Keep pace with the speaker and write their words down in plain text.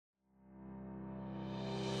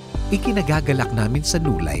Ikinagagalak namin sa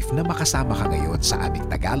New Life na makasama ka ngayon sa aming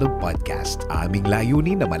Tagalog podcast. Aming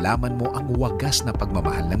layunin na malaman mo ang wagas na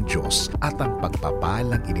pagmamahal ng Diyos at ang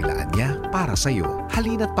pagpapalang inilaan niya para sa iyo.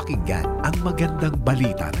 Halina't pakinggan ang magandang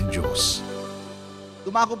balita ng Diyos.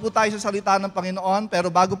 Dumako po tayo sa salita ng Panginoon, pero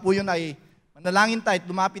bago po yun ay manalangin tayo at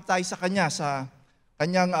lumapit tayo sa Kanya sa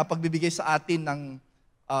Kanyang pagbibigay sa atin ng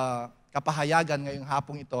kapahayagan ngayong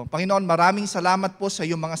hapong ito. Panginoon, maraming salamat po sa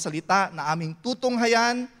iyong mga salita na aming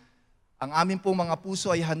tutunghayan. Ang aming pong mga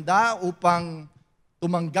puso ay handa upang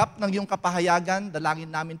tumanggap ng iyong kapahayagan. Dalangin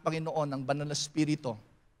namin, Panginoon, ang Banal na Espiritu,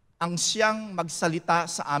 ang siyang magsalita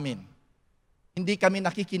sa amin. Hindi kami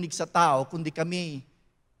nakikinig sa tao, kundi kami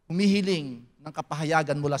humihiling ng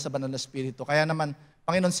kapahayagan mula sa Banal na Espiritu. Kaya naman,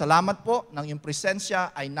 Panginoon, salamat po ng iyong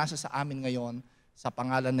presensya ay nasa sa amin ngayon sa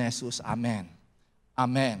pangalan ni Jesus. Amen.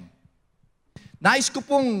 Amen. Nais ko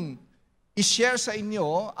pong i-share sa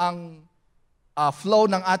inyo ang flow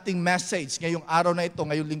ng ating message ngayong araw na ito,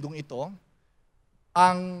 ngayong linggong ito,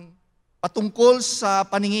 ang patungkol sa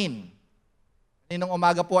paningin. Kaninang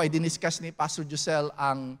umaga po ay diniscuss ni Pastor Josel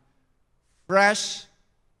ang fresh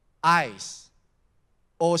eyes,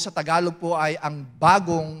 o sa Tagalog po ay ang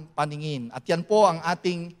bagong paningin. At yan po ang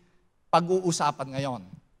ating pag-uusapan ngayon.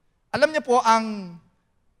 Alam niyo po, ang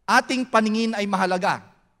ating paningin ay mahalaga.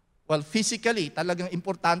 Well, physically, talagang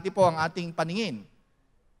importante po ang ating paningin.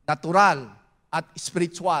 Natural at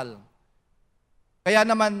spiritual. Kaya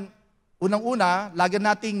naman, unang-una, lagi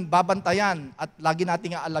nating babantayan at lagi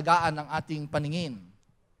nating aalagaan ang ating paningin.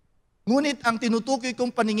 Ngunit ang tinutukoy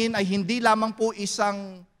kong paningin ay hindi lamang po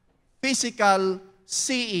isang physical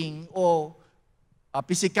seeing o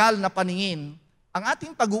physical na paningin. Ang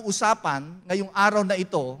ating pag-uusapan ngayong araw na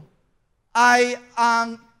ito ay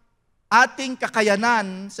ang ating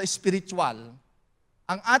kakayanan sa spiritual,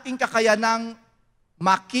 ang ating kakayanang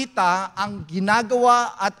makita ang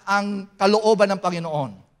ginagawa at ang kalooban ng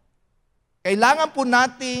Panginoon. Kailangan po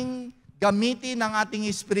nating gamitin ang ating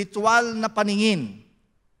spiritual na paningin,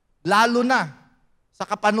 lalo na sa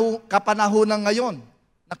kapanahunan ngayon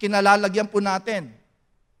na kinalalagyan po natin.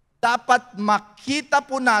 Dapat makita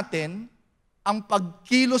po natin ang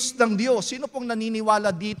pagkilos ng Diyos. Sino pong naniniwala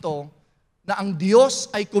dito na ang Diyos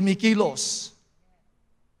ay kumikilos?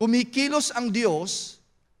 Kumikilos ang Diyos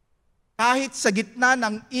kahit sa gitna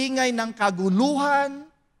ng ingay ng kaguluhan,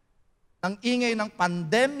 ng ingay ng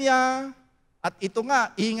pandemya, at ito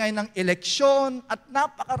nga, ingay ng eleksyon, at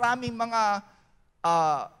napakaraming mga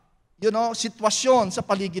sitwasyon sa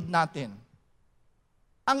paligid natin.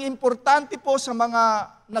 Ang importante po sa mga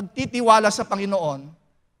nagtitiwala sa Panginoon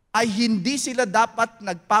ay hindi sila dapat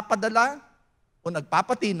nagpapadala o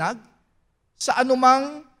nagpapatinag sa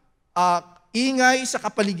anumang ingay sa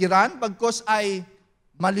kapaligiran, bagkus ay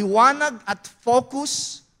maliwanag at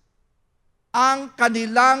focus ang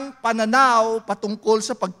kanilang pananaw patungkol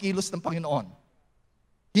sa pagkilos ng Panginoon.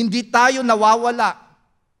 Hindi tayo nawawala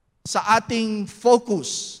sa ating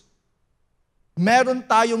focus. Meron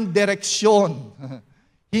tayong direksyon.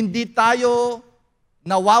 Hindi tayo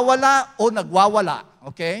nawawala o nagwawala.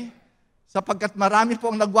 Okay? Sapagkat marami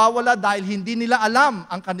po ang nagwawala dahil hindi nila alam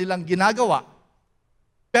ang kanilang ginagawa.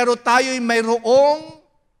 Pero tayo'y mayroong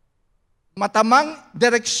matamang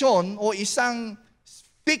direksyon o isang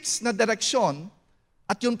fixed na direksyon,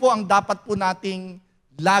 at yun po ang dapat po nating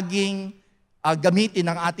laging gamitin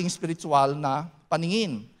ng ating spiritual na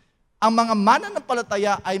paningin. Ang mga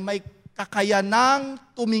mananampalataya ay may kakayanang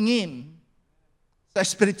tumingin sa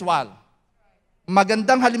spiritual.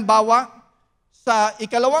 Magandang halimbawa, sa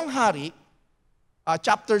ikalawang hari,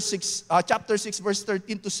 chapter 6 verse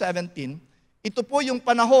 13 to 17, ito po yung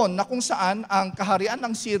panahon na kung saan ang kaharian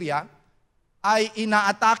ng Syria ay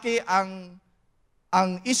inaatake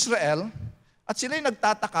ang Israel, at sila'y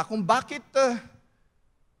nagtataka kung bakit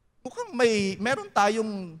mukhang meron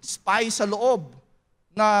tayong spy sa loob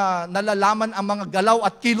na nalalaman ang mga galaw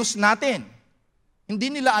at kilos natin.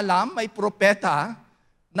 Hindi nila alam, may propeta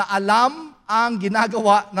na alam ang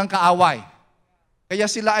ginagawa ng kaaway. Kaya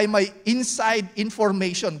sila ay may inside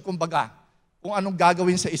information, kumbaga, kung anong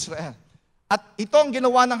gagawin sa Israel. At ito ang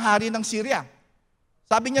ginawa ng hari ng Syria.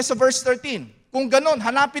 Sabi niya sa verse 13, kung ganon,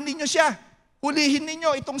 hanapin ninyo siya. Hulihin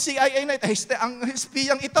ninyo itong CIA na ito, ang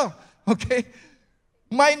espiyang ito. Okay?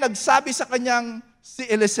 May nagsabi sa kanyang si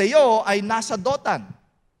Eliseo ay nasa Dotan.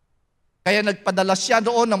 Kaya nagpadala siya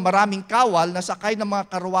doon ng maraming kawal na sakay ng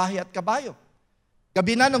mga karwahe at kabayo.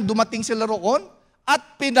 Gabi na nung dumating sila roon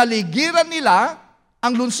at pinaligiran nila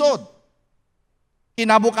ang lungsod.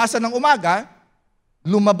 Kinabukasan ng umaga,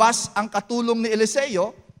 lumabas ang katulong ni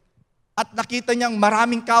Eliseo at nakita niyang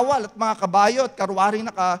maraming kawal at mga kabayo at karwaring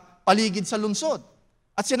nakapaligid sa lungsod.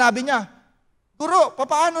 At sinabi niya, Guro,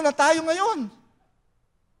 papaano na tayo ngayon?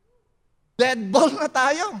 Dead ball na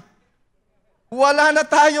tayo. Wala na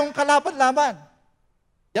tayong kalaban-laban.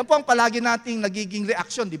 Yan po ang palagi nating nagiging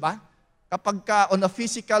reaksyon, di ba? Kapag on a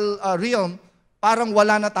physical realm, parang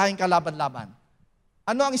wala na tayong kalaban-laban.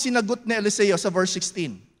 Ano ang sinagot ni Eliseo sa verse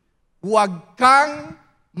 16? Huwag kang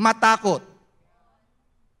matakot.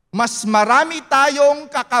 Mas marami tayong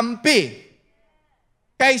kakampi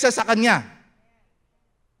kaysa sa kanya.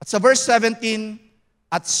 At sa verse 17,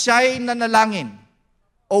 at siya'y nanalangin,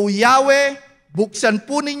 O Yahweh, buksan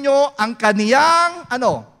po ninyo ang kaniyang,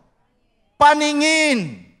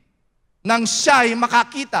 paningin nang siya'y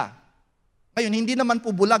makakita. Ngayon, hindi naman po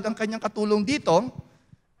bulag ang kanyang katulong dito,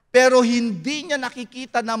 pero hindi niya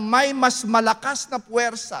nakikita na may mas malakas na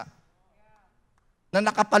puwersa na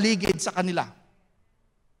nakapaligid sa kanila.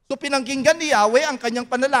 So pinangkinggan ni Yahweh ang kanyang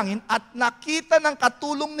panalangin at nakita ng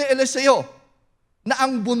katulong ni Eliseo na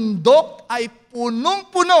ang bundok ay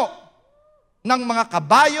punong-puno ng mga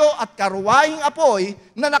kabayo at karwahing apoy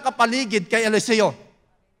na nakapaligid kay Eliseo.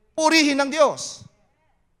 Purihin ng Diyos.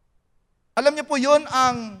 Alam niyo po yun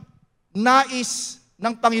ang nais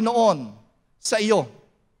ng Panginoon sa iyo.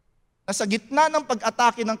 Na sa gitna ng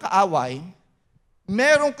pag-atake ng kaaway,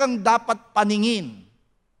 meron kang dapat paningin.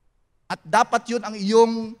 At dapat yun ang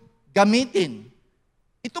iyong gamitin.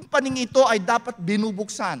 Itong paningin ito ay dapat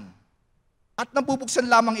binubuksan. At nabubuksan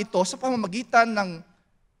lamang ito sa pamamagitan ng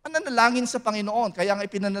pananalangin sa Panginoon. Kaya nga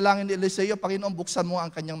ipinanalangin ni Eliseo, Panginoon, buksan mo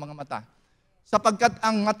ang kanyang mga mata. Sapagkat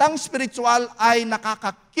ang matang spiritual ay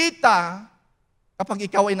nakakakita kapag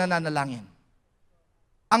ikaw ay nananalangin.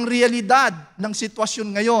 Ang realidad ng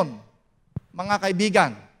sitwasyon ngayon, mga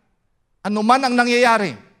kaibigan, anuman ang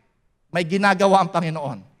nangyayari, may ginagawa ang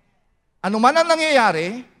Panginoon. Anuman ang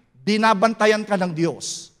nangyayari, binabantayan ka ng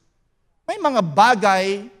Diyos. May mga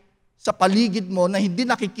bagay sa paligid mo na hindi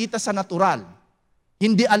nakikita sa natural,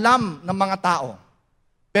 hindi alam ng mga tao.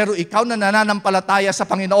 Pero ikaw na nananampalataya sa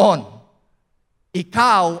Panginoon,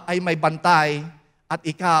 ikaw ay may bantay at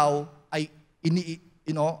ikaw ay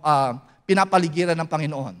pinapaligiran ng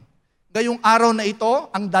Panginoon. Ngayong araw na ito,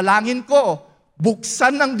 ang dalangin ko,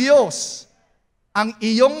 buksan ng Diyos ang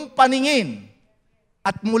iyong paningin.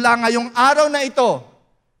 At mula ngayong araw na ito,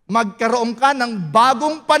 magkaroon ka ng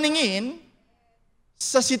bagong paningin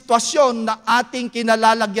sa sitwasyon na ating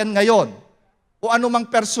kinalalagyan ngayon o anumang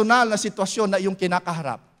personal na sitwasyon na iyong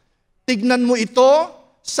kinakaharap. Tignan mo ito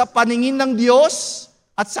sa paningin ng Diyos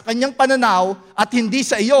at sa kanyang pananaw at hindi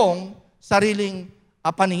sa iyong sariling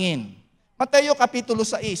paningin. Mateo Kapitulo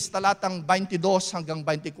 6, talatang 22 hanggang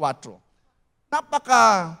 24.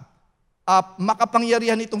 Napaka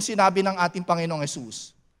makapangyarihan itong sinabi ng ating Panginoong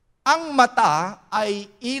Hesus. Ang mata ay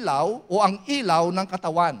ilaw o ang ilaw ng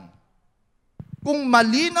katawan. Kung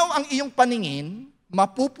malinaw ang iyong paningin,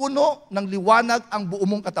 mapupuno ng liwanag ang buo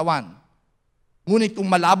mong katawan. Ngunit kung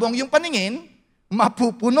malabo ang iyong paningin,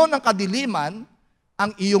 mapupuno ng kadiliman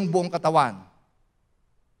ang iyong buong katawan.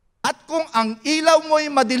 At kung ang ilaw mo'y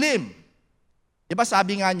madilim, diba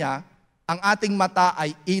sabi nga niya, ang ating mata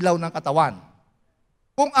ay ilaw ng katawan.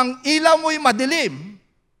 Kung ang ilaw mo'y madilim,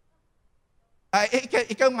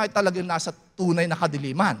 ikaw nga talagang nasa tunay na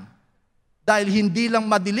kadiliman. Dahil hindi lang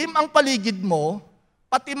madilim ang paligid mo,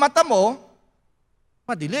 pati mata mo,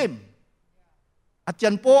 madilim. At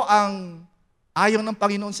yan po ang ayaw ng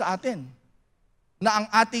Panginoon sa atin. Na ang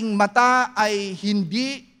ating mata ay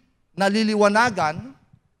hindi naliliwanagan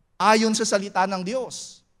ayon sa salita ng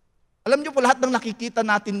Diyos. Alam niyo po, lahat ng nakikita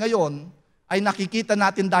natin ngayon ay nakikita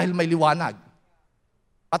natin dahil may liwanag.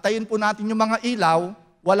 Patayin po natin yung mga ilaw,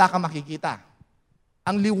 wala kang makikita.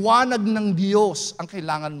 Ang liwanag ng Diyos ang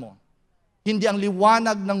kailangan mo. Hindi ang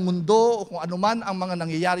liwanag ng mundo o kung anuman ang mga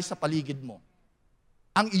nangyayari sa paligid mo.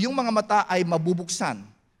 Ang iyong mga mata ay mabubuksan.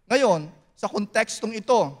 Ngayon, sa kontekstong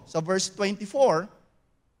ito, sa verse 24,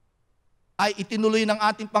 ay itinuloy ng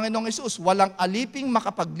ating Panginoong Hesus, walang aliping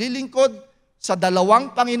makapaglilingkod sa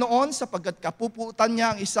dalawang Panginoon sapagkat kapuputan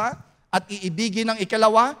niya ang isa at iibigin ang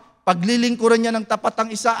ikalawa, paglilingkuran niya ng tapat ang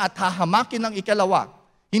isa at hahamakin ang ikalawa.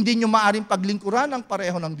 Hindi niyo maaring paglingkuran ang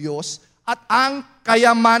pareho ng Diyos at ang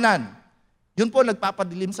kayamanan. Yun po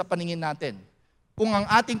nagpapadilim sa paningin natin. Kung ang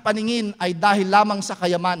ating paningin ay dahil lamang sa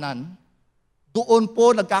kayamanan, doon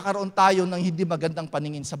po nagkakaroon tayo ng hindi magandang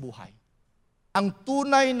paningin sa buhay. Ang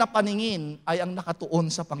tunay na paningin ay ang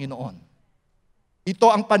nakatuon sa Panginoon.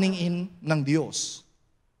 Ito ang paningin ng Diyos.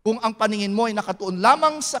 Kung ang paningin mo ay nakatuon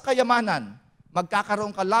lamang sa kayamanan,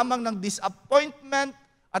 magkakaroon ka lamang ng disappointment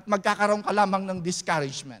at magkakaroon ka lamang ng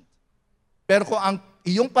discouragement. Pero kung ang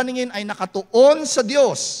iyong paningin ay nakatuon sa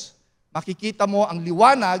Diyos, makikita mo ang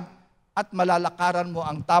liwanag at malalakaran mo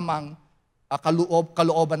ang tamang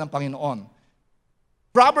kalooban ng Panginoon.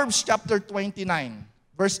 Proverbs chapter 29,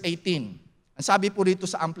 verse 18. Ang sabi po rito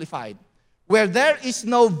sa Amplified, where there is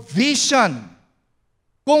no vision,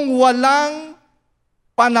 kung walang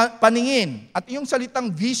paningin. At yung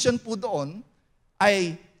salitang vision po doon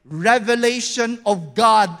ay revelation of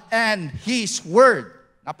God and His Word.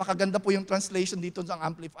 Napakaganda po yung translation dito sa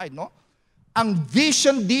Amplified, no? Ang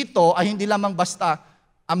vision dito ay hindi lamang basta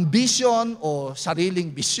ambition o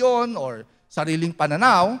sariling bisyon or sariling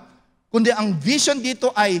pananaw, kundi ang vision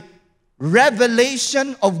dito ay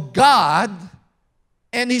revelation of God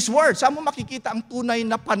and His Word. Saan mo makikita ang tunay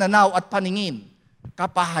na pananaw at paningin?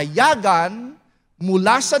 Kapahayagan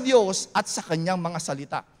mula sa Diyos at sa Kanyang mga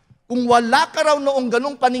salita. Kung wala ka raw noong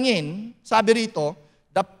ganong paningin, sabi rito,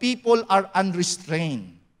 the people are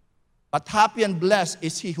unrestrained. But happy and blessed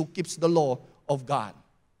is he who keeps the law of God.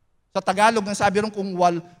 Sa Tagalog, ang sabi rin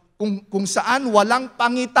kung saan walang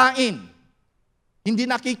pangitain, hindi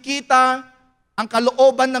nakikita ang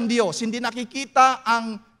kalooban ng Diyos, hindi nakikita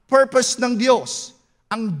ang purpose ng Diyos,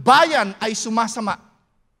 ang bayan ay sumasama,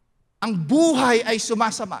 ang buhay ay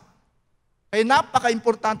sumasama. Kaya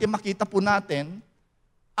napaka-importante makita po natin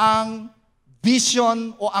ang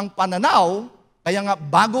vision o ang pananaw, kaya nga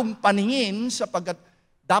bagong paningin sapagkat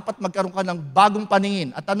dapat magkaroon ka ng bagong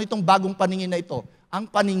paningin. At ano itong bagong paningin na ito? Ang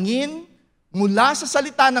paningin mula sa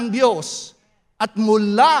salita ng Diyos at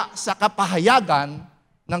mula sa kapahayagan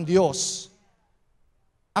ng Diyos.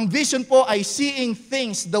 Ang vision po ay seeing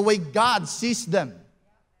things the way God sees them.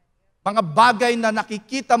 Mga bagay na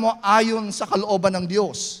nakikita mo ayon sa kalooban ng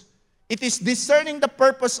Diyos. It is discerning the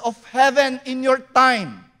purpose of heaven in your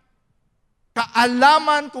time.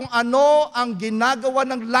 Kaalaman kung ano ang ginagawa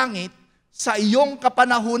ng langit sa iyong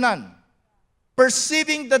kapanahunan.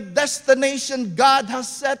 Perceiving the destination God has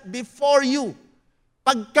set before you.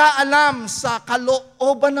 Pagkaalam sa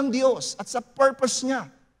kalooban ng Diyos at sa purpose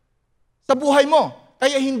niya sa buhay mo.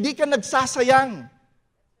 Kaya hindi ka nagsasayang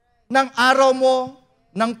ng araw mo,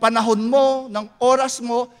 ng panahon mo, ng oras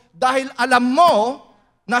mo, dahil alam mo,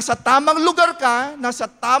 nasa tamang lugar ka, nasa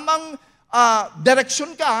tamang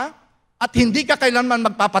direksyon ka, at hindi ka kailanman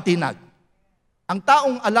magpapatinag. Ang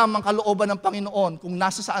taong alam ang kalooban ng Panginoon, kung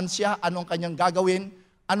nasa saan siya, anong kanyang gagawin,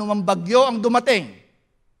 anong bagyo ang dumating,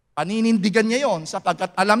 paninindigan niya yon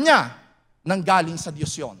sapagkat alam niya nang galing sa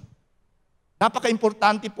Diyos yon.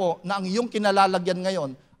 Napaka-importante po na ang iyong kinalalagyan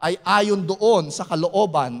ngayon ay ayon doon sa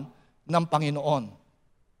kalooban ng Panginoon.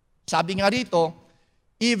 Sabi nga rito,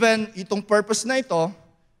 even itong purpose na ito,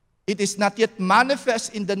 it is not yet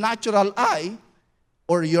manifest in the natural eye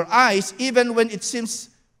or your eyes, even when it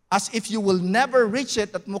seems as if you will never reach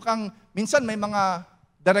it, at mukhang minsan may mga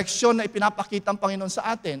direksyon na ipinapakita ang Panginoon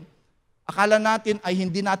sa atin, akala natin ay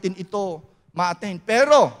hindi natin ito ma-attain.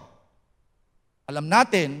 Pero, alam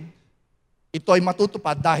natin, ito ay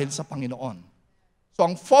matutupad dahil sa Panginoon. So,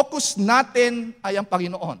 ang focus natin ay ang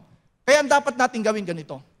Panginoon. Kaya dapat natin gawin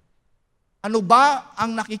ganito. Ano ba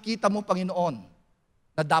ang nakikita mo, Panginoon,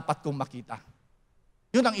 na dapat kong makita?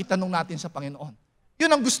 Yun ang itanong natin sa Panginoon.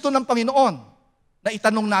 Yun ang gusto ng Panginoon na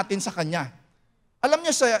itanong natin sa Kanya. Alam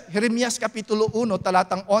niyo sa Jeremias Kapitulo 1,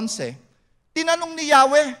 talatang 11, tinanong ni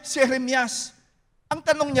Yahweh si Jeremias. Ang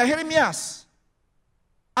tanong niya, Jeremias,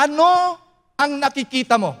 ano ang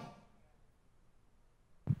nakikita mo?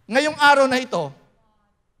 Ngayong araw na ito,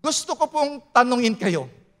 gusto ko pong tanungin kayo.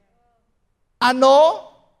 Ano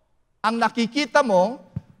ang nakikita mo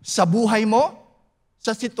sa buhay mo,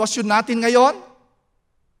 sa sitwasyon natin ngayon,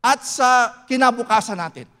 at sa kinabukasan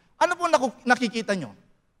natin? Ano po nakikita nyo?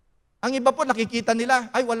 Ang iba po nakikita nila,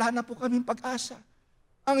 ay wala na po kaming pag-asa.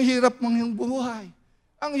 Ang hirap mong yung buhay.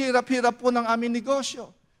 Ang hirap-hirap po ng aming negosyo.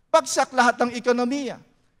 Bagsak lahat ng ekonomiya.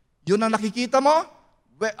 Yun ang nakikita mo?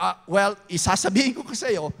 Well, isasabihin ko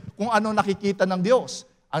kasi iyo kung ano nakikita ng Diyos.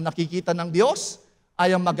 Ang nakikita ng Diyos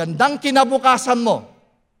ay ang magandang kinabukasan mo.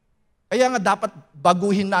 Kaya nga dapat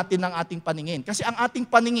baguhin natin ang ating paningin. Kasi ang ating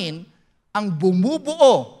paningin ang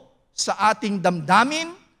bumubuo sa ating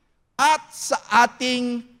damdamin at sa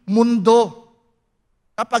ating mundo.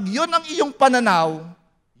 Kapag yun ang iyong pananaw,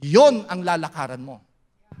 yun ang lalakaran mo.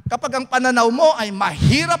 Kapag ang pananaw mo ay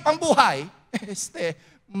mahirap ang buhay,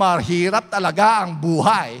 mahirap talaga ang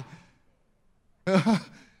buhay.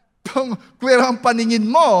 Kung ang paningin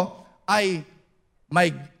mo ay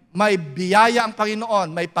may biyaya ang Panginoon,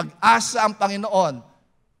 may pag-asa ang Panginoon,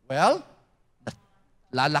 well,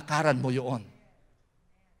 lalakaran mo yun.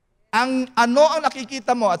 Ano ang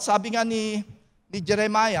nakikita mo? At sabi nga ni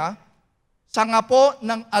Jeremiah, sanga po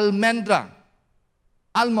ng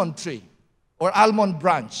almond tree, or almond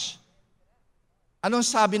branch. Anong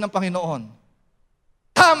sabi ng Panginoon?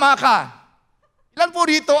 Tama ka! Ilan po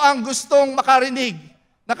rito ang gustong makarinig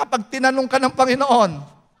na kapag tinanong ka ng Panginoon,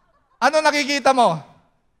 ano nakikita mo?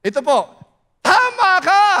 Ito po, tama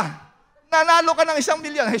ka! Nanalo ka ng 1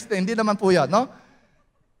 milyon. Hindi naman po yan, no?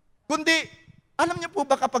 Kundi, alam niyo po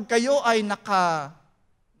ba kapag kayo ay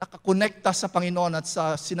nakakonekta sa Panginoon at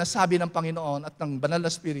sa sinasabi ng Panginoon at ng Banal na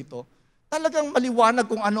Espiritu, talagang maliwanag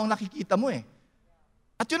kung ano ang nakikita mo eh.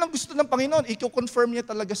 At yun ang gusto ng Panginoon, i-confirm niya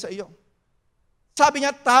talaga sa iyo. Sabi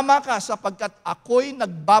niya, tama ka sapagkat ako'y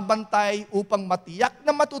nagbabantay upang matiyak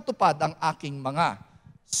na matutupad ang aking mga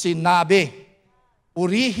sinabi.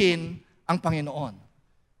 Purihin ang Panginoon.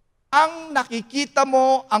 Ang nakikita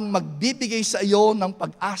mo ang magbibigay sa iyo ng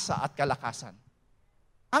pag-asa at kalakasan.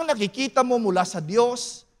 Ang nakikita mo mula sa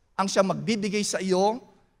Diyos, ang siya magbibigay sa iyo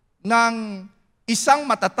ng isang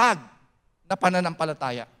matatag na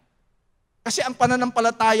pananampalataya. Kasi ang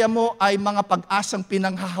pananampalataya mo ay mga pag-asang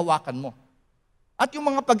pinanghahawakan mo. At yung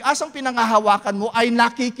mga pag-asang pinanghahawakan mo ay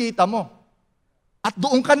nakikita mo. At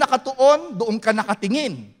doon ka nakatuon, doon ka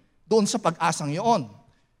nakatingin, doon sa pag-asang iyon.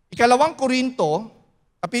 2 Korinto,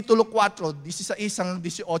 Kapitulo 4, 16-18,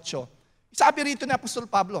 sabi rito ni Apostol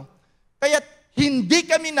Pablo, kaya't hindi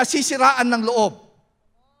kami nasisiraan ng loob.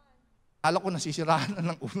 Akala ko nasisiraan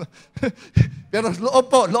ng ulo. Pero loob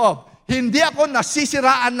po, loob. Hindi ako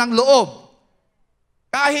nasisiraan ng loob.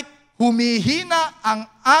 Kahit humihina ang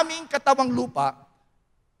aming katawang lupa,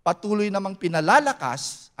 patuloy namang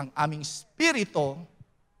pinalalakas ang aming spirito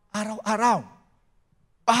araw-araw.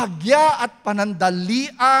 Bahagya at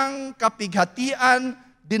panandaliang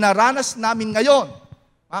kapighatian dinaranas namin ngayon.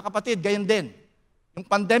 Mga kapatid, gayon din. Yung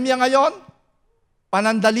pandemya ngayon,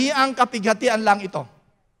 panandaliang kapighatian lang ito.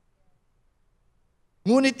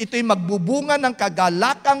 Ngunit ito'y magbubunga ng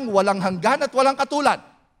kagalakang walang hanggan at walang katulad.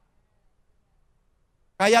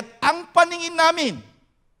 Kaya't ang paningin namin,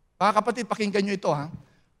 mga kapatid, pakinggan nyo ito ha.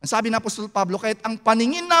 Ang sabi ng Apostol Pablo, kaya't ang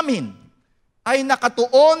paningin namin ay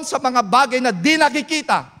nakatuon sa mga bagay na di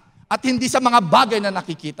nakikita at hindi sa mga bagay na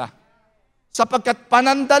nakikita. Sapagkat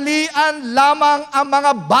panandalian lamang ang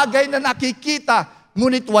mga bagay na nakikita,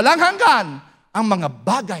 ngunit walang hanggan ang mga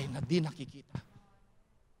bagay na di nakikita.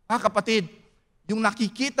 Mga kapatid, yung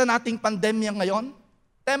nakikita nating pandemya ngayon,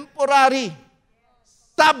 temporary,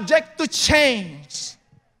 subject to change.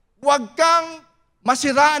 Huwag kang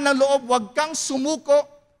masiraan ng loob, huwag kang sumuko,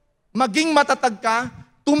 maging matatag ka,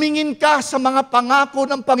 tumingin ka sa mga pangako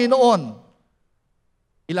ng Panginoon.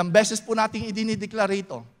 Ilang beses po nating idinideklara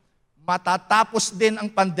ito, matatapos din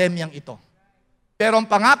ang pandemyang ito. Pero ang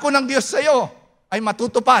pangako ng Diyos sa iyo ay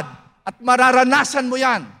matutupad at mararanasan mo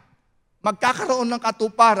yan. Magkakaroon ng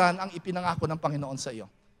katuparan ang ipinangako ng Panginoon sa iyo.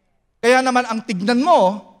 Kaya naman ang tignan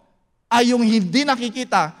mo ay yung hindi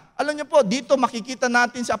nakikita. Alam niyo po, dito makikita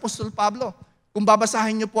natin si Apostol Pablo. Kung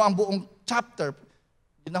babasahin niyo po ang buong chapter,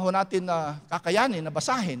 hindi na ho natin kakayanin na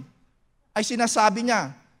basahin, ay sinasabi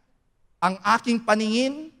niya, ang aking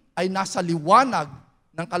paningin ay nasa liwanag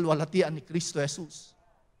ng kalwalhatian ni Kristo Jesus.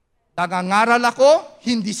 Nangangaral ako,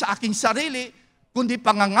 hindi sa aking sarili, kundi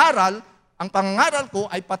ang pangangaral ko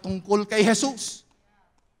ay patungkol kay Jesus.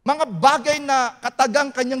 Mga bagay na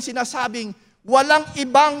katagang kanyang sinasabing, walang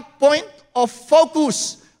ibang point of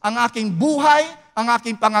focus ang aking buhay, ang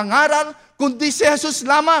aking pangangaral, kundi si Jesus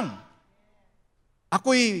lamang.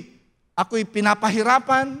 Ako'y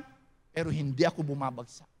pinapahirapan, pero hindi ako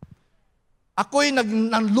bumabagsak. Ako'y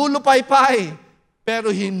nanlulupaypay, pero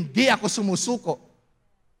hindi ako sumusuko.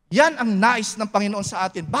 Yan ang nais ng Panginoon sa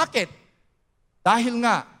atin. Bakit? Dahil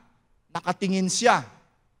nga, nakatingin siya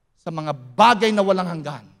sa mga bagay na walang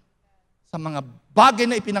hanggan. Sa mga bagay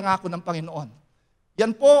na ipinangako ng Panginoon.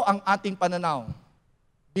 Yan po ang ating pananaw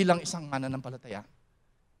bilang isang mananampalataya.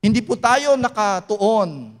 Hindi po tayo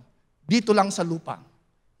nakatuon dito lang sa lupa.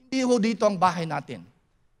 Hindi ho dito ang bahay natin.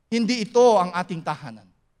 Hindi ito ang ating tahanan.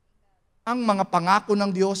 Ang mga pangako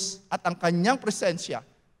ng Diyos at ang kanyang presensya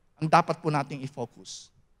ang dapat po nating i-focus.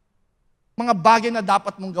 Mga bagay na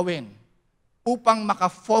dapat mong gawin upang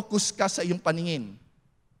makafocus ka sa iyong paningin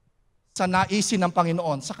sa naisin ng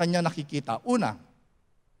Panginoon, sa kanya nakikita. Una,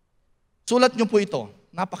 sulat niyo po ito.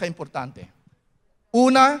 Napaka-importante.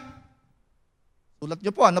 Una, sulat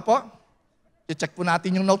niyo po, ano po? I-check po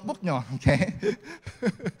natin yung notebook niyo. Okay?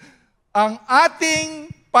 Ang ating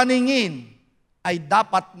paningin ay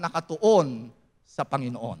dapat nakatuon sa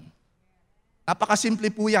Panginoon. Napakasimple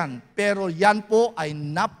po yan, pero yan po ay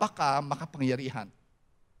napaka-makapangyarihan.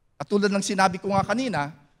 Katulad ng sinabi ko nga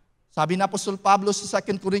kanina, sabi na Apostol Pablo sa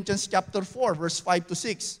 2 Corinthians chapter 4, verse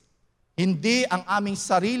 5-6, hindi ang aming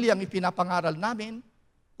sarili ang ipinapangaral namin,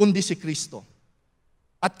 kundi si Kristo.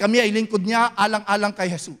 At kami ay lingkod niya alang-alang kay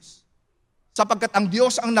Jesus. Sapagkat ang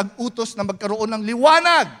Diyos ang nag-utos na magkaroon ng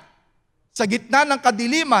liwanag sa gitna ng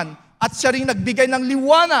kadiliman at siya ring nagbigay ng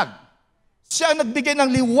liwanag. Siya ang nagbigay ng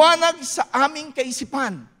liwanag sa aming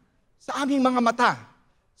kaisipan, sa aming mga mata,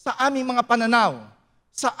 sa aming mga pananaw,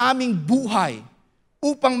 sa aming buhay,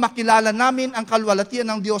 upang makilala namin ang kaluwalhatian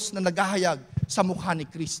ng Diyos na naghahayag sa mukha ni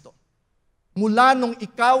Kristo. Mula nung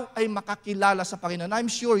ikaw ay makakilala sa Panginoon, I'm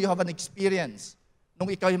sure you have an experience nung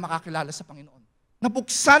ikaw ay makakilala sa Panginoon.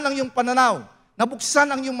 Nabuksan ang iyong pananaw, nabuksan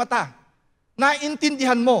ang iyong mata,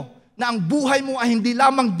 naintindihan mo na ang buhay mo ay hindi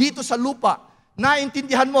lamang dito sa lupa,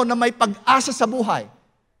 naintindihan mo na may pag-asa sa buhay.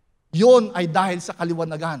 Yon ay dahil sa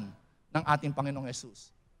kaliwanagan ng ating Panginoong Yesus.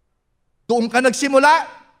 Doon ka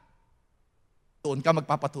nagsimula, doon ka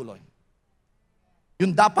magpapatuloy.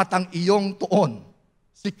 Yun dapat ang iyong tuon.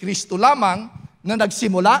 Si Kristo lamang na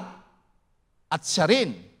nagsimula at siya rin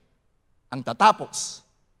ang tatapos.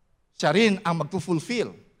 Siya rin ang magpo-fulfill.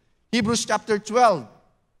 Hebrews chapter 12,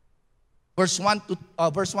 verse 1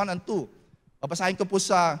 and 2. Babasahin ko po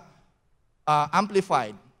sa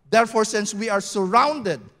Amplified. Therefore, since we are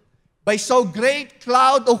surrounded by so great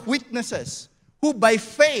cloud of witnesses, who by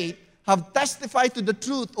faith have testified to the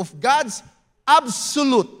truth of God's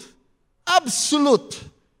absolute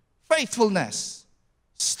faithfulness,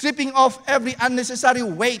 stripping off every unnecessary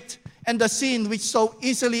weight and the sin which so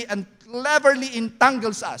easily and cleverly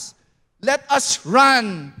entangles us, let us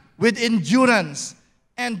run with endurance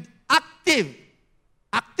and active,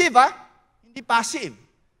 hindi passive,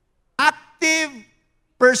 active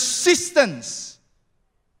persistence,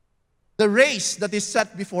 the race that is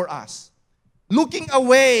set before us, looking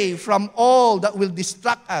away from all that will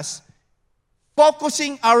distract us,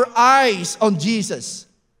 focusing our eyes on Jesus,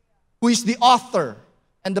 who is the author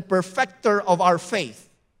and the perfecter of our faith,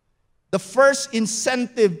 the first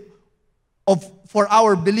incentive for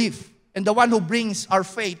our belief, and the one who brings our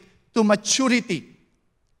faith to maturity.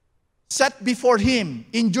 Set before him,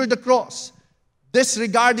 endured the cross,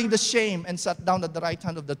 disregarding the shame, and sat down at the right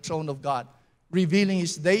hand of the throne of God, revealing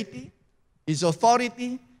his deity, his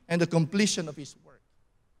authority, and the completion of his work.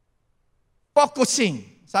 Focusing,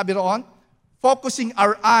 sabi roon, focusing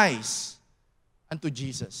our eyes unto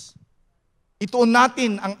Jesus. Ituon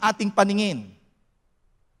natin ang ating paningin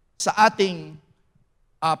sa ating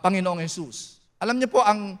Panginoong Yesus. Alam niyo po,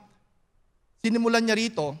 ang sinimulan niya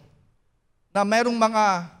rito na mayroong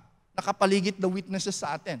mga nakapaligid na witnesses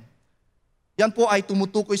sa atin. Yan po ay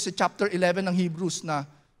tumutukoy sa chapter 11 ng Hebrews na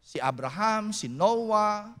si Abraham, si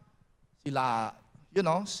Noah,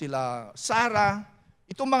 sila Sarah,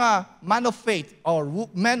 itong mga man of faith or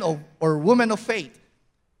men or women of faith,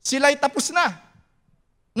 sila'y tapos na.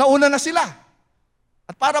 Nauna na sila.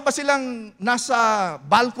 At para ba silang nasa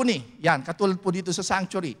balcony, yan, katulad po dito sa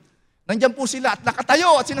sanctuary, nandiyan po sila at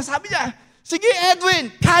nakatayo at sinasabi niya, sige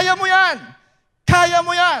Edwin, kaya mo yan! Kaya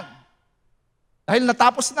mo yan! Dahil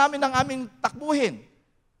natapos namin ang aming takbuhin,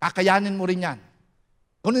 kakayanin mo rin yan.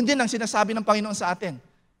 Ganun din ang sinasabi ng Panginoon sa atin,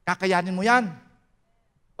 kakayanin mo yan.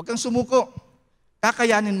 Huwag kang sumuko,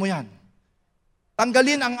 kakayanin mo yan.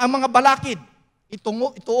 Tanggalin ang mga balakid,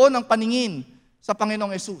 ituon ang paningin sa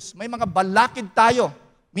Panginoong Yesus. May mga balakid tayo,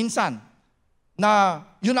 minsan, na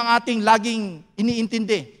yun ang ating laging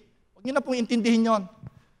iniintindi. Huwag niyo na pong intindihin yon.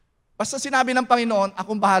 Basta sinabi ng Panginoon,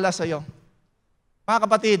 akong bahala sa iyo. Mga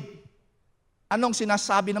kapatid, anong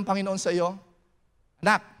sinasabi ng Panginoon sa iyo?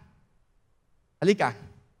 Anak, halika.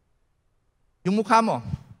 Yung mukha mo,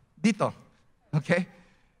 dito. Okay?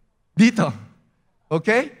 Dito.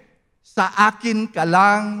 Okay? Sa akin ka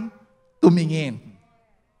lang tumingin.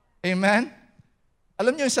 Amen?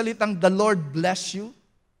 Alam niyo yung salitang, the Lord bless you,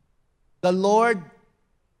 the Lord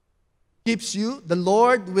keeps you, the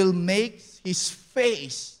Lord will make His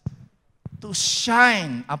face to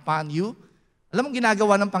shine upon you. Alam mo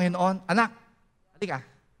ginagawa ng Panginoon? Anak, halika,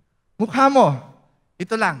 mukha mo,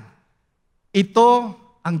 ito lang. Ito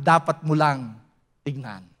ang dapat mo lang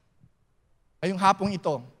tignan. Ngayong hapong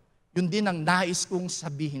ito, yun din ang nais kong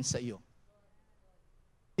sabihin sa iyo.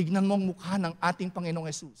 Tignan mo ang mukha ng ating Panginoong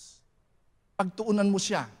Yesus. Pagtuunan mo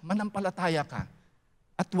siya, manampalataya ka,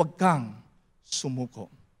 at huwag kang sumuko.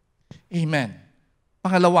 Amen.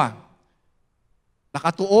 Pangalawa,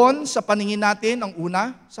 nakatuon sa paningin natin, ang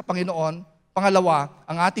una, sa Panginoon. Pangalawa,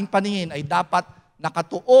 ang ating paningin ay dapat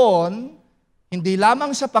nakatuon, hindi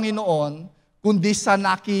lamang sa Panginoon, kundi sa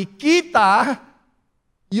nakikita,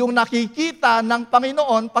 yung nakikita ng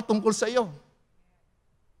Panginoon patungkol sa iyo.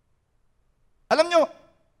 Alam nyo,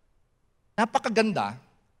 napakaganda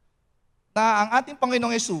na ang ating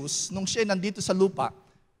Panginoong Yesus, nung siya nandito sa lupa,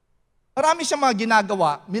 marami siyang mga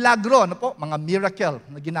ginagawa, milagro, mga miracle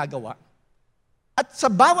na ginagawa. At sa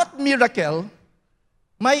bawat miracle,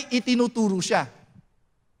 may itinuturo siya.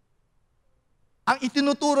 Ang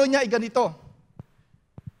itinuturo niya ay ganito.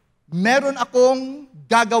 meron akong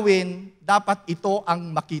gagawin, dapat ito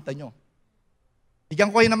ang makita nyo. Bigyan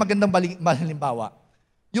ko kayo ng magandang halimbawa.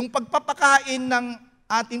 Yung pagpapakain ng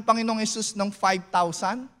ating Panginoong Hesus ng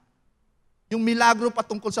 5,000, yung milagro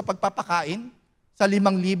patungkol sa pagpapakain sa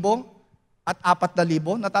 5,000 at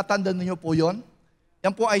 4,000, natatandaan niyo po yon?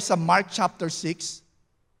 Yan po ay sa Mark chapter 6.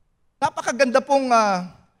 Napakaganda pong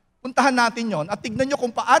puntahan natin yon at tignan nyo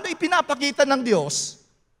kung paano ipinapakita ng Diyos.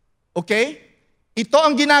 Okay? Ito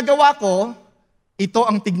ang ginagawa ko, ito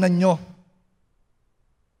ang tignan nyo.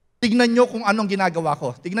 Tignan nyo kung anong ginagawa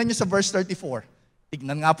ko. Tignan nyo sa verse 34.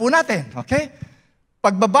 Tignan nga po natin, okay?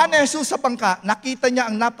 Pagbaba ni Jesus sa bangka, nakita niya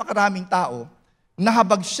ang napakaraming tao,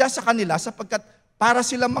 nahabag siya sa kanila sapagkat para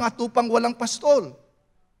silang mga tupang walang pastol.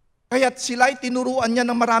 Kaya't sila'y tinuruan niya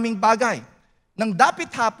ng maraming bagay. Nang dapit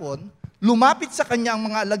hapon, lumapit sa kanya ang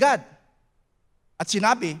mga alagad. At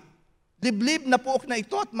sinabi, liblib na puok na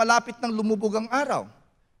ito at malapit ng lumubog ang araw.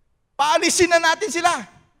 Paalisin na natin sila.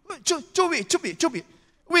 Chubi.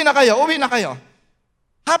 Uwi na kayo.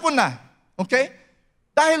 Hapon na. Okay?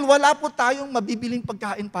 Dahil wala po tayong mabibiling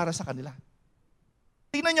pagkain para sa kanila.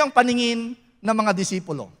 Tingnan niyo ang paningin ng mga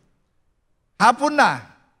disipulo. Hapon na.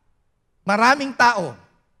 Maraming tao.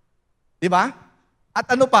 Di ba? At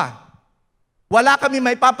ano pa? Wala kami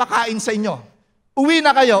may papakain sa inyo. Uwi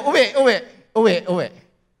na kayo. Uwi.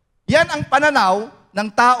 Yan ang pananaw ng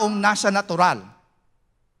taong nasa natural.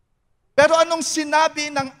 Pero anong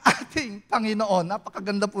sinabi ng ating Panginoon?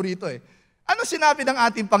 Napakaganda po rito eh. Anong sinabi ng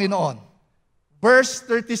ating Panginoon? Verse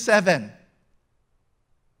 37.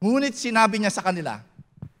 Ngunit sinabi niya sa kanila,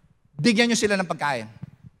 bigyan niyo sila ng pagkain.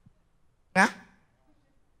 Ha?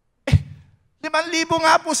 5,000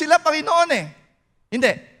 nga po sila, Panginoon eh.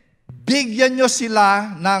 Hindi. Bigyan niyo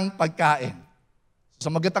sila ng pagkain.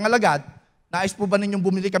 Sumagot ang alagad, nais po ba ninyong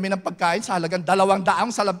bumili kami ng pagkain sa halagang 200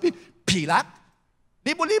 salampin? Pilak?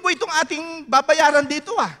 Libo-libo itong ating babayaran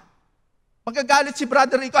dito ah. Magagalit si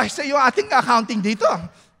Brother Rico, ay sa iyo ating accounting dito.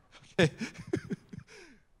 Okay.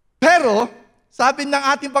 Pero, sabi ng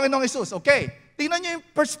ating Panginoong Hesus, okay, tingnan niyo yung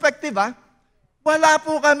perspective ah. Wala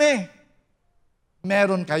po kami.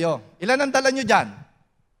 Meron kayo. Ilan ang dala niyo dyan?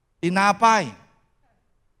 Tinapay.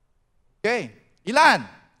 Okay. Ilan?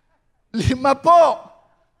 5 po.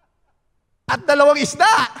 At 2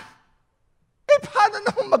 isda. Paano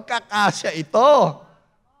naman magkakasya ito?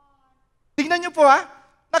 Tingnan niyo po ha,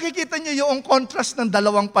 nakikita niyo yung contrast ng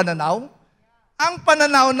dalawang pananaw. Ang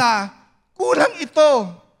pananaw na kulang ito,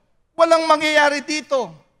 walang mangyayari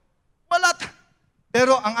dito.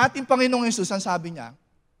 Pero ang ating Panginoong Hesus, ang sabi niya,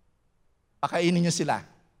 pakainin niyo sila.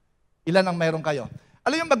 Ilan ang mayroon kayo?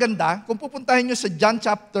 Alam yung maganda, kung pupuntahin niyo sa John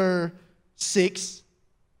chapter 6,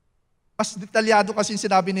 mas detalyado kasi yung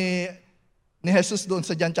sinabi ni Jesus doon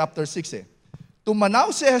sa John chapter 6 eh. Tumanaw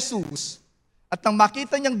si Jesus at nang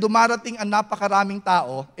makita niyang dumarating ang napakaraming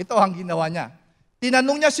tao, ito ang ginawa niya.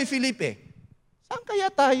 Tinanong niya si Felipe, saan kaya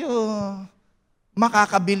tayo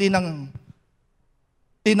makakabili ng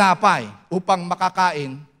tinapay upang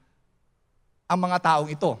makakain ang mga taong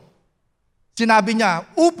ito? Sinabi niya,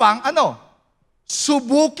 upang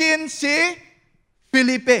subukin si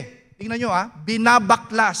Felipe. Tingnan niyo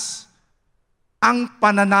binabaklas ang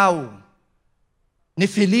pananaw ni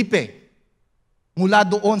Felipe mula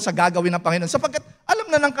doon sa gagawin ng Panginoon. Sapagkat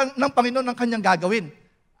alam na ng Panginoon ang kanyang gagawin.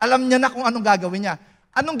 Alam niya na kung anong gagawin niya.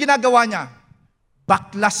 Anong ginagawa niya?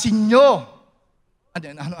 Baklasin niyo.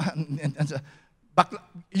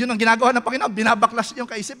 Yun ang ginagawa ng Panginoon. Binabaklas niyo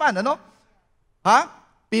yung kaisipan.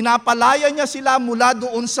 Pinapalaya niya sila mula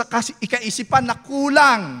doon sa ikaisipan na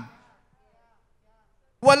kulang.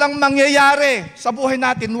 Walang mangyayari sa buhay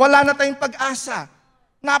natin. Wala na tayong pag-asa.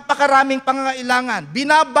 Napakaraming pangangailangan.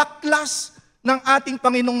 Binabaklas ng ating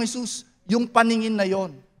Panginoong Hesus yung paningin na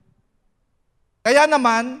yon. Kaya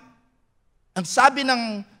naman, ang sabi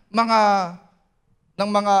ng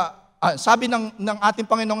ating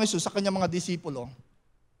Panginoong Hesus sa kanyang mga disipulo,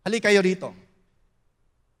 halika kayo rito.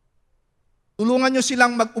 Tulungan nyo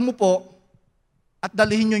silang mag-umupo at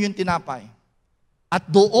dalihin nyo yung tinapay. At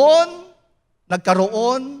doon,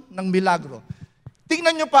 nagkaroon ng milagro.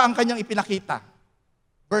 Tingnan nyo pa ang kanyang ipinakita.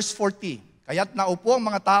 Verse 40, kaya't naupo ang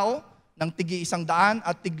mga tao ng tig-100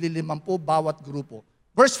 at tig-50 bawat grupo.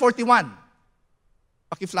 Verse 41,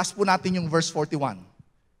 paki-flash po natin yung verse 41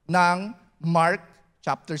 ng Mark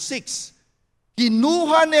chapter 6.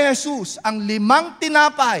 Kinuha ni Jesus ang 5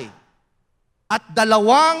 tinapay at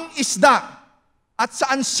 2 isda at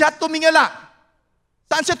saan siya tumingala?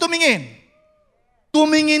 Saan siya tumingin?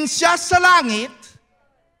 Tumingin siya sa langit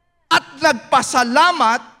at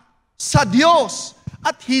nagpasalamat sa Diyos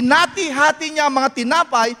at hinati-hati niya ang mga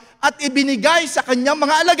tinapay at ibinigay sa kanyang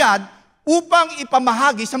mga alagad upang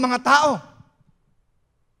ipamahagi sa mga tao.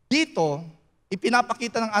 Dito,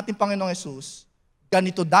 ipinapakita ng ating Panginoong Hesus,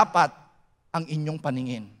 ganito dapat ang inyong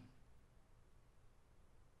paningin.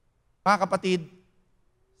 Mga kapatid,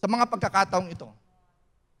 sa mga pagkakataong ito,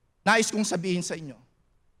 nais kong sabihin sa inyo,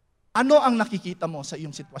 ano ang nakikita mo sa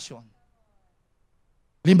iyong sitwasyon?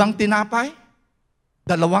 5 tinapay?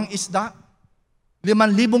 2 isda?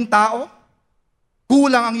 5,000 tao?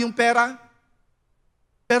 Kulang ang iyong pera?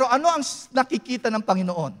 Pero ano ang nakikita ng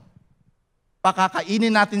Panginoon?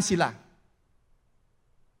 Pakakainin natin sila.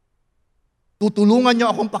 Tutulungan niyo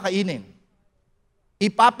akong pakainin.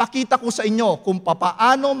 Ipapakita ko sa inyo kung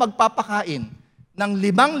papaano magpapakain ng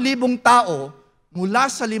 5,000 tao mula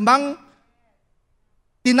sa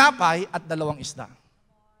 5 tinapay at 2 isda.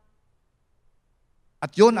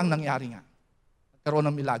 At yun ang nangyari nga. Nagkaroon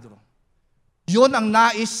ng milagro. Yun ang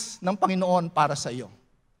nais ng Panginoon para sa iyo.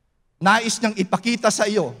 Nais niyang ipakita sa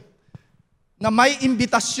iyo na may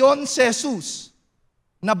imbitasyon si Jesus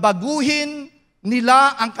na baguhin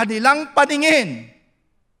nila ang kanilang paningin.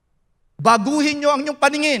 Baguhin niyo ang inyong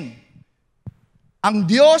paningin. Ang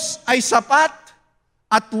Diyos ay sapat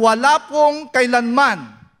at wala pong kailanman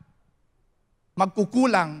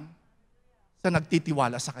magkukulang sa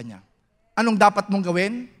nagtitiwala sa Kanya. Anong dapat mong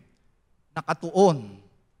gawin? Nakatuon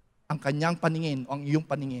ang kanyang paningin o ang iyong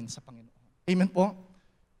paningin sa Panginoon. Amen po?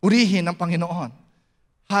 Purihin ang Panginoon.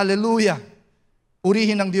 Hallelujah!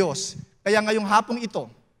 Purihin ang Diyos. Kaya ngayong hapong ito,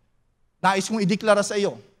 nais kong ideklara sa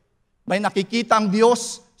iyo, may nakikita ang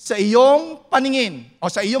Diyos sa iyong paningin o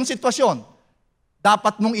sa iyong sitwasyon.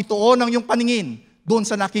 Dapat mong ituon ang iyong paningin doon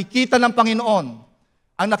sa nakikita ng Panginoon.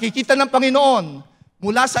 Ang nakikita ng Panginoon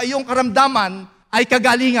mula sa iyong karamdaman ay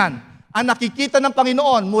kagalingan. Ang nakikita ng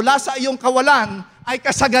Panginoon mula sa iyong kawalan ay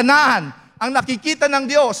kasaganaan. Ang nakikita ng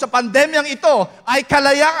Diyos sa pandemyang ito ay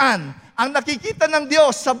kalayaan. Ang nakikita ng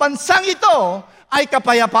Diyos sa bansang ito ay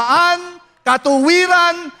kapayapaan,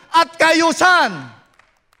 katuwiran, at kayusan.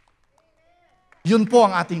 Yun po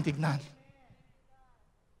ang ating tignan.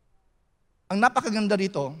 Ang napakaganda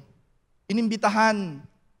rito, inimbitahan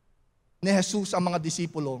ni Jesus ang mga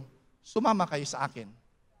disipulo, sumama kayo sa akin.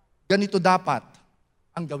 Ganito dapat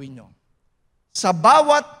ang gawin nyo. Sa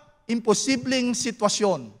bawat imposibleng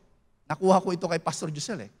sitwasyon, nakuha ko ito kay Pastor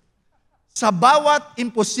Giselle. Sa bawat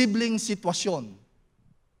imposibleng sitwasyon,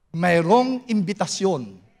 mayroong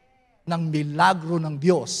imbitasyon ng milagro ng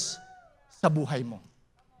Diyos sa buhay mo.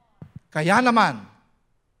 Kaya naman,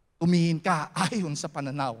 tumingin ka ayon sa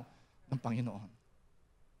pananaw ng Panginoon.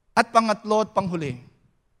 At pangatlo at panghuli,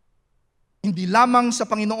 hindi lamang sa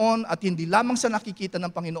Panginoon at hindi lamang sa nakikita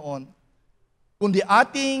ng Panginoon, kundi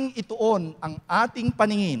ating ituon ang ating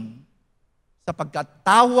paningin sa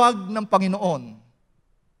pagkatawag ng Panginoon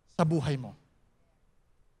sa buhay mo.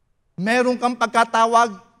 Meron kang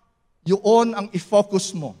pagkatawag, yun ang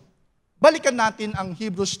i-focus mo. Balikan natin ang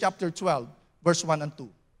Hebrews chapter 12, verse 1 and 2.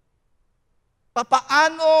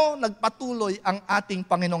 Papaano nagpatuloy ang ating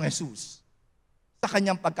Panginoong Hesus sa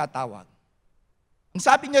kanyang pagkatawag? Ang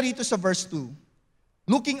sabi niya rito sa verse 2,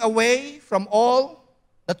 looking away from all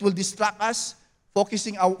that will distract us,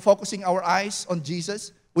 focusing our eyes on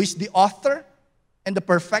Jesus, who is the author and the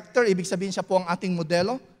perfecter, ibig sabihin siya po ang ating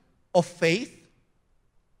modelo of faith,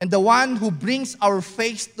 and the one who brings our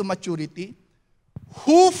faith to maturity,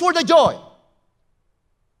 who for the joy,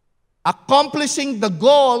 accomplishing the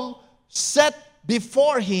goal set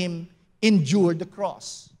before him, endured the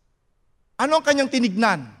cross. Ano ang kanyang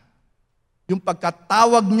tinignan? Yung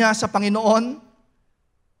pagkatawag niya sa Panginoon,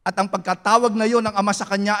 at ang pagkatawag na yun ng Ama sa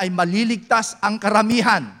Kanya ay maliligtas ang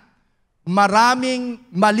karamihan. Maraming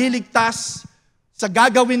maliligtas sa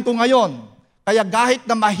gagawin ko ngayon. Kaya kahit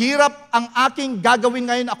na mahirap ang aking gagawin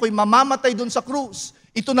ngayon, ako'y mamamatay dun sa krus.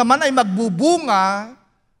 Ito naman ay magbubunga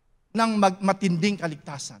ng matinding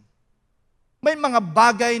kaligtasan. May mga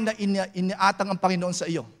bagay na iniatang ang Panginoon sa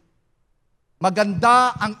iyo.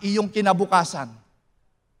 Maganda ang iyong kinabukasan.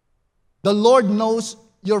 The Lord knows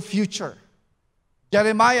your future.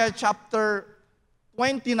 Jeremiah chapter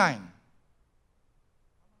 29.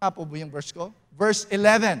 Ano po yung verse ko? Verse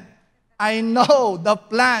 11. I know the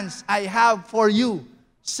plans I have for you,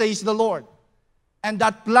 says the Lord. And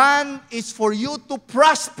that plan is for you to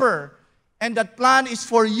prosper. And that plan is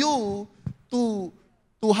for you to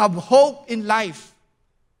have hope in life.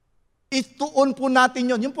 Ituon po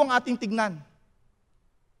natin yun. Yun po ang ating tignan.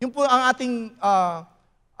 Yun po ang ating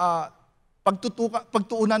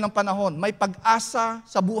pagtuunan ng panahon. May pag-asa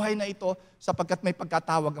sa buhay na ito sapagkat may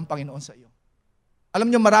pagkatawag ang Panginoon sa iyo. Alam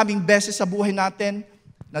niyo, maraming beses sa buhay natin,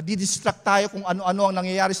 nadidistract tayo kung ano-ano ang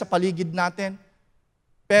nangyayari sa paligid natin.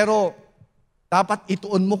 Pero, dapat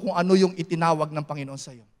ituon mo kung ano yung itinawag ng Panginoon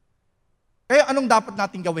sa iyo. Kaya anong dapat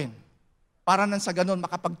natin gawin? Para nang sa ganun,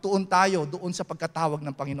 makapagtuon tayo doon sa pagkatawag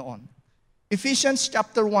ng Panginoon. Ephesians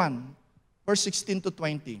chapter 1, verse 16 to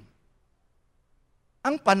 20.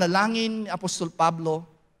 Ang panalangin ni Apostol Pablo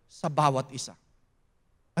sa bawat isa.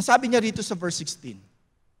 Ang sabi niya rito sa verse 16,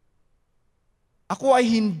 ako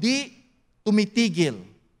ay hindi tumitigil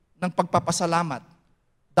ng pagpapasalamat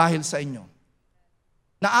dahil sa inyo,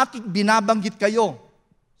 na aking binabanggit kayo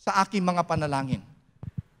sa aking mga panalangin.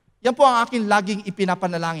 Yan po ang aking laging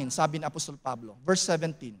ipinapanalangin, sabi ni Apostol Pablo. Verse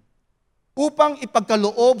 17, upang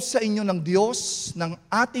ipagkaloob sa inyo ng Diyos, ng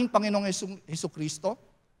ating Panginoong Hesukristo,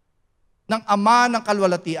 ng Ama ng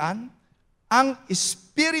Kalwalatian, ang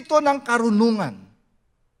espiritu ng karunungan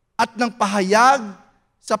at ng pahayag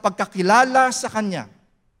sa pagkakilala sa Kanya.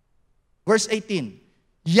 Verse 18,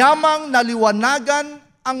 yamang naliwanagan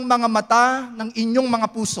ang mga mata ng inyong mga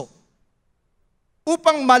puso,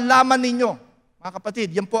 upang malaman ninyo, mga kapatid,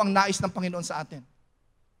 yan po ang nais ng Panginoon sa atin.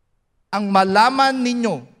 Ang malaman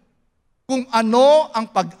ninyo kung ano ang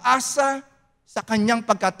pag-asa sa Kanyang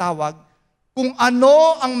pagkatawag, kung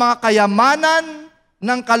ano ang mga kayamanan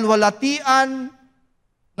ng kalwalatian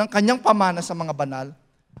ng Kanyang pamana sa mga banal,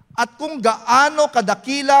 at kung gaano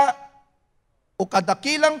kadakila o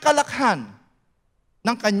kadakilang kalakhan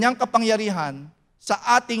ng Kanyang kapangyarihan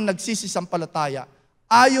sa ating nagsisisampalataya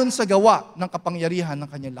ayon sa gawa ng kapangyarihan ng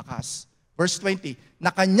Kanyang lakas. Verse 20, na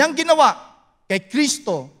Kanyang ginawa kay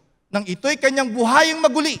Kristo nang ito'y Kanyang buhayang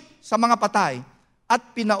maguli sa mga patay at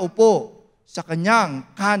pinaupo sa Kanyang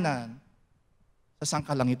kanan sa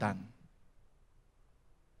sangkalangitan.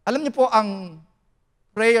 Alam niyo po, ang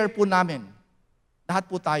prayer po namin, lahat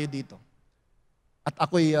po tayo dito, at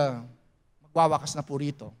ako'y magwawakas na po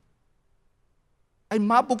rito, ay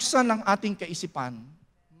mabuksan ng ating kaisipan,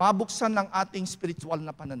 mabuksan ng ating spiritual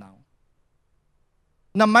na pananaw,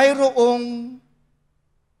 na mayroong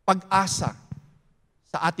pag-asa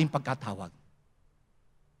sa ating pagkatawag.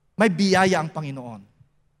 May biyaya ang Panginoon.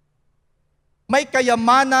 May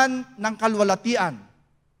kayamanan ng kalwalatian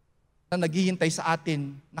na naghihintay sa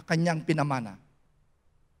atin na Kanyang pinamana.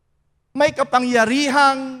 May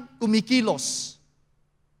kapangyarihang kumikilos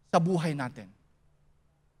sa buhay natin.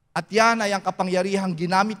 At yan ay ang kapangyarihang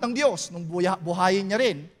ginamit ng Diyos nung buhayin niya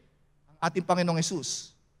rin ang ating Panginoong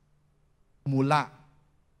Hesus mula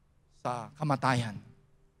sa kamatayan.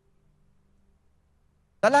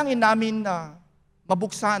 Dalangin namin na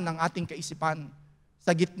mabuksan ang ating kaisipan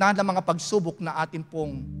sa gitna ng mga pagsubok na ating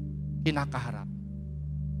pong kinakaharap.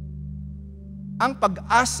 Ang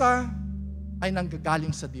pag-asa ay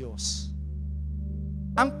nanggagaling sa Diyos.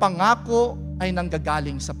 Ang pangako ay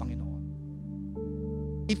nanggagaling sa Panginoon.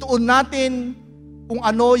 Ituon natin kung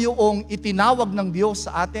ano yung itinawag ng Diyos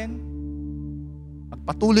sa atin.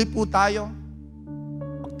 Magpatuloy po tayo.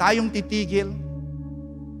 Huwag tayong titigil.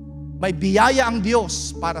 May biyaya ang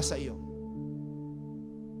Diyos para sa iyo.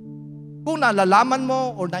 Kung nalalaman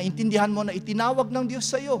mo o naintindihan mo na itinawag ng Diyos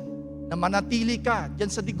sa iyo, na manatili ka dyan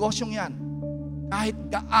sa negosyong yan, kahit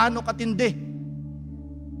gaano katindi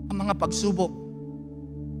ang mga pagsubok,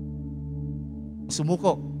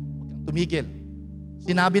 sumuko, huwag kang tumigil.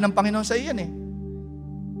 Sinabi ng Panginoon sa iyo yan eh.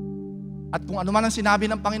 At kung ano man ang sinabi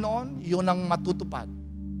ng Panginoon, yun ang matutupad.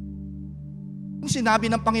 Kung sinabi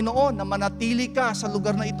ng Panginoon na manatili ka sa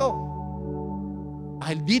lugar na ito,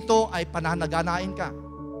 dahil dito ay pananaganain ka,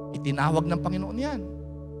 itinawag ng Panginoon yan.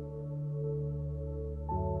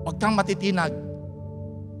 Huwag kang matitinag,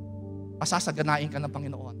 pasasaganain ka ng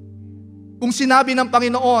Panginoon. Kung sinabi ng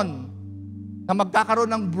Panginoon na magkakaroon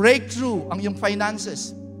ng breakthrough ang iyong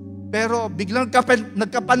finances, pero biglang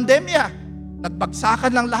nagka-pandemya, nagbagsakan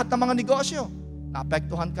lang lahat ng mga negosyo,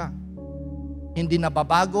 naapektuhan ka, hindi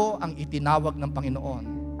nababago ang itinawag ng Panginoon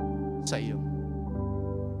sa iyo.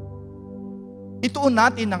 Ituon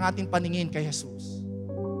natin ang ating paningin kay Jesus.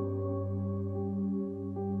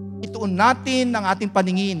 Ituon natin ang ating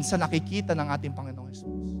paningin sa nakikita ng ating Panginoong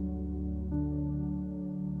Jesus.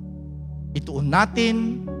 Ituon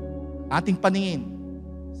natin ang ating paningin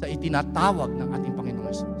sa itinatawag ng ating Panginoong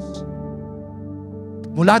Jesus.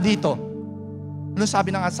 Mula dito, ano sabi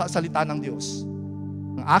ng salita ng Diyos?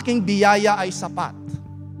 Ang aking biyaya ay sapat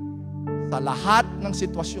sa lahat ng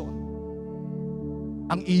sitwasyon.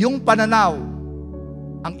 Ang iyong pananaw,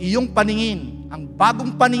 ang iyong paningin, ang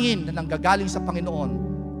bagong paningin na nanggagaling sa Panginoon,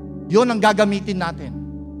 yun ang gagamitin natin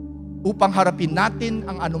upang harapin natin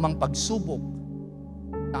ang anumang pagsubok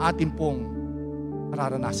na ating pong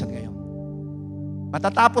nararanasan ngayon.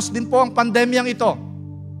 Matatapos din po ang pandemyang ito.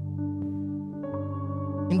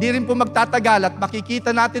 Hindi rin po magtatagal at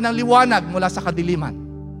makikita natin ang liwanag mula sa kadiliman.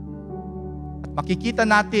 At makikita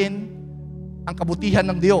natin ang kabutihan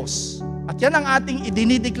ng Diyos. At yan ang ating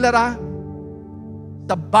idinideklara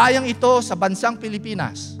sa bayang ito, sa bansang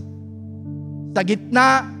Pilipinas, sa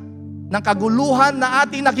gitna ng kaguluhan na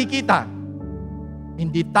ating nakikita,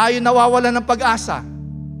 hindi tayo nawawalan ng pag-asa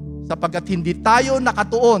sapagkat hindi tayo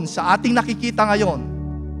nakatuon sa ating nakikita ngayon,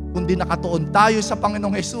 kundi nakatuon tayo sa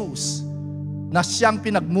Panginoong Hesus na siyang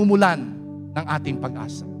pinagmumulan ng ating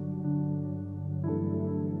pag-asa.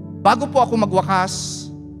 Bago po ako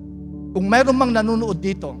magwakas, kung mayroon mang nanonood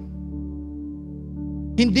dito,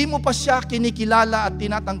 hindi mo pa siya kinikilala at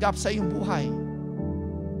tinatanggap sa iyong buhay.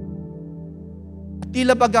 At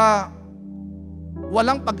tila baga,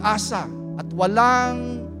 walang pag-asa at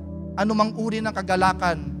walang anumang uri ng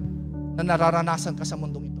kagalakan na nararanasan ka sa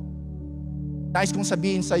mundong ito. Nais kong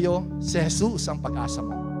sabihin sa iyo, si Jesus ang pag-asa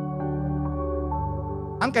mo.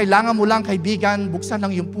 Ang kailangan mo lang, kaibigan, buksan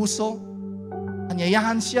ang iyong puso,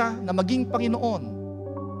 anyayahan siya na maging Panginoon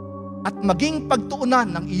at maging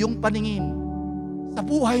pagtuunan ng iyong paningin sa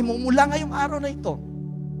buhay mo mula ngayong araw na ito.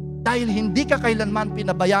 Dahil hindi ka kailanman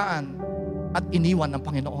pinabayaan at iniwan ng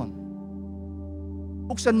Panginoon.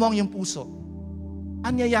 Buksan mo ang iyong puso.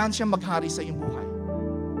 Anyayahan siya maghari sa iyong buhay.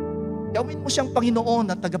 Gawin mo siyang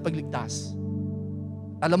Panginoon at tagapagligtas.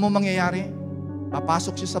 Alam mo mangyayari,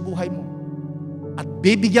 papasok siya sa buhay mo at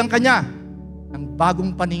bibigyan ka niya ng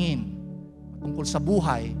bagong paningin tungkol sa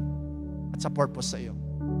buhay at sa purpose sa iyo.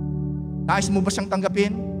 Nais mo ba siyang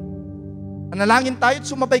tanggapin? Panalangin tayo at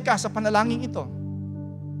sumabay ka sa panalangin ito.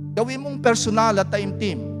 Gawin mong personal at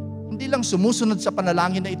taimtim. Hindi lang sumusunod sa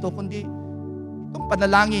panalangin na ito, kundi itong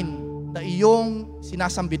panalangin na iyong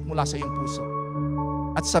sinasambit mula sa iyong puso.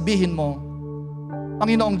 At sabihin mo,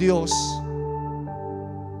 Panginoong Diyos,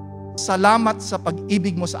 salamat sa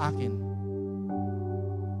pag-ibig mo sa akin.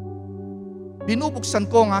 Binubuksan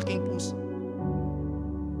ko ang aking puso.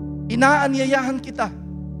 Inaanyayahan kita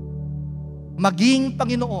maging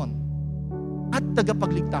Panginoon at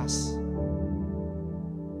tagapagligtas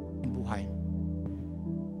ng buhay.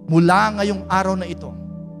 Mula ngayong araw na ito,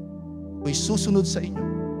 ako'y susunod sa inyo.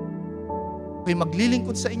 Ako'y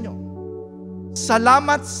maglilingkod sa inyo.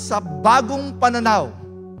 Salamat sa bagong pananaw,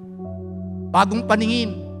 bagong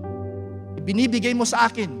paningin, ibinibigay mo sa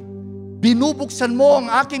akin. Binubuksan mo ang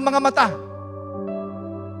aking mga mata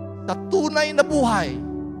sa tunay na buhay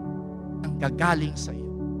ang gagaling sa iyo.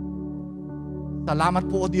 Salamat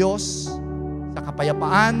po, O Diyos, sa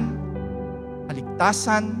kapayapaan,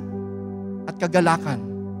 kaligtasan, at kagalakan.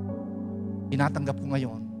 Tinatanggap ko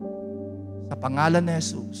ngayon sa pangalan ni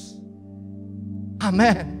Jesus.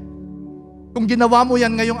 Amen. Kung ginawa mo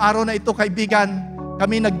yan ngayong araw na ito, kaibigan,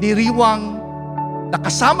 kami nagdiriwang na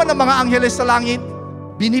kasama ng mga angheles sa langit,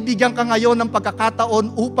 binibigyan ka ngayon ng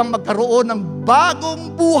pagkakataon upang magkaroon ng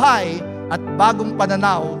bagong buhay at bagong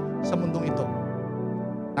pananaw sa mundong ito.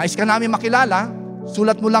 Nais ka namin makilala,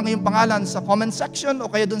 sulat mo lang iyong pangalan sa comment section o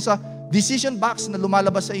kaya dun sa decision box na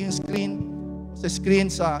lumalabas sa iyong screen,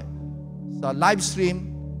 sa live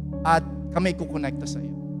stream, at kami kukonekta sa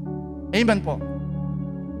iyo. Amen po.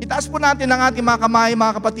 Itaas po natin ang ating mga kamay,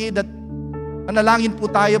 mga kapatid, at manalangin po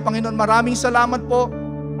tayo. Panginoon, maraming salamat po.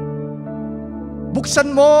 Buksan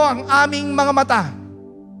mo ang aming mga mata.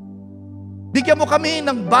 Bigyan mo kami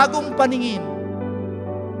ng bagong paningin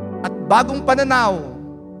at bagong pananaw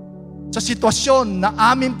sa sitwasyon na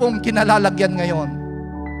amin pong kinalalagyan ngayon.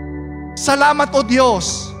 Salamat, O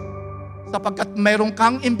Diyos, sapagkat mayroong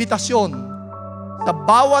kang imbitasyon sa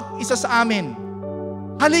bawat isa sa amin.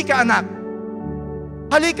 Halika, anak.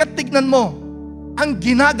 Halika, tignan mo ang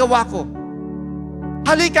ginagawa ko.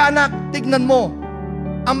 Halika, anak, tignan mo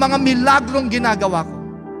ang mga milagrong ginagawa ko.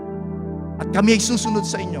 At kami ay susunod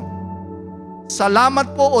sa inyo.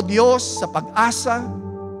 Salamat po, O Diyos, sa pag-asa.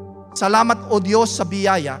 Salamat, O Diyos, sa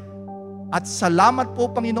biyaya. At salamat po,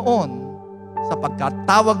 Panginoon, sa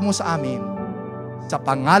pagkatawag mo sa amin. Sa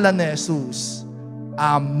pangalan ni Jesus.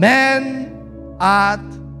 Amen at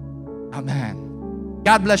Amen.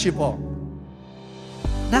 God bless you po.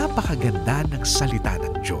 Napakaganda ng salita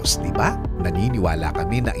ng Diyos, di ba? Naniniwala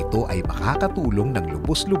kami na ito ay makakatulong ng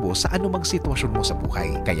lubos-lubos sa anumang sitwasyon mo sa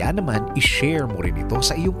buhay. Kaya naman, i-share mo rin ito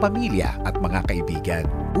sa iyong pamilya at mga kaibigan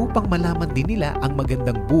upang malaman din nila ang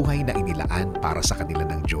magandang buhay na inilaan para sa kanila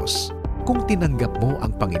ng Diyos. Kung tinanggap mo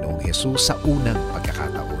ang Panginoong Hesus sa unang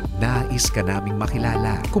pagkakataon, nais ka naming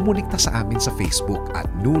makilala. Kumunikta sa amin sa Facebook at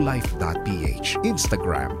newlife.ph,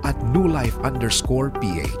 Instagram at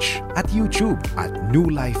newlife_ph, at YouTube at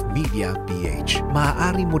newlifemediaph.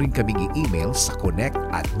 Maaari mo rin kaming i-email sa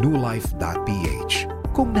connect@newlife.ph.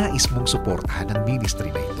 Kung nais mong suportahan ang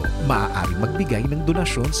ministry na ito, maaari magbigay ng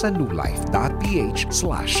donasyon sa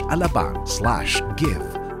newlife.ph/alabang/give.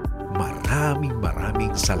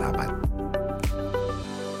 Maraming salamat.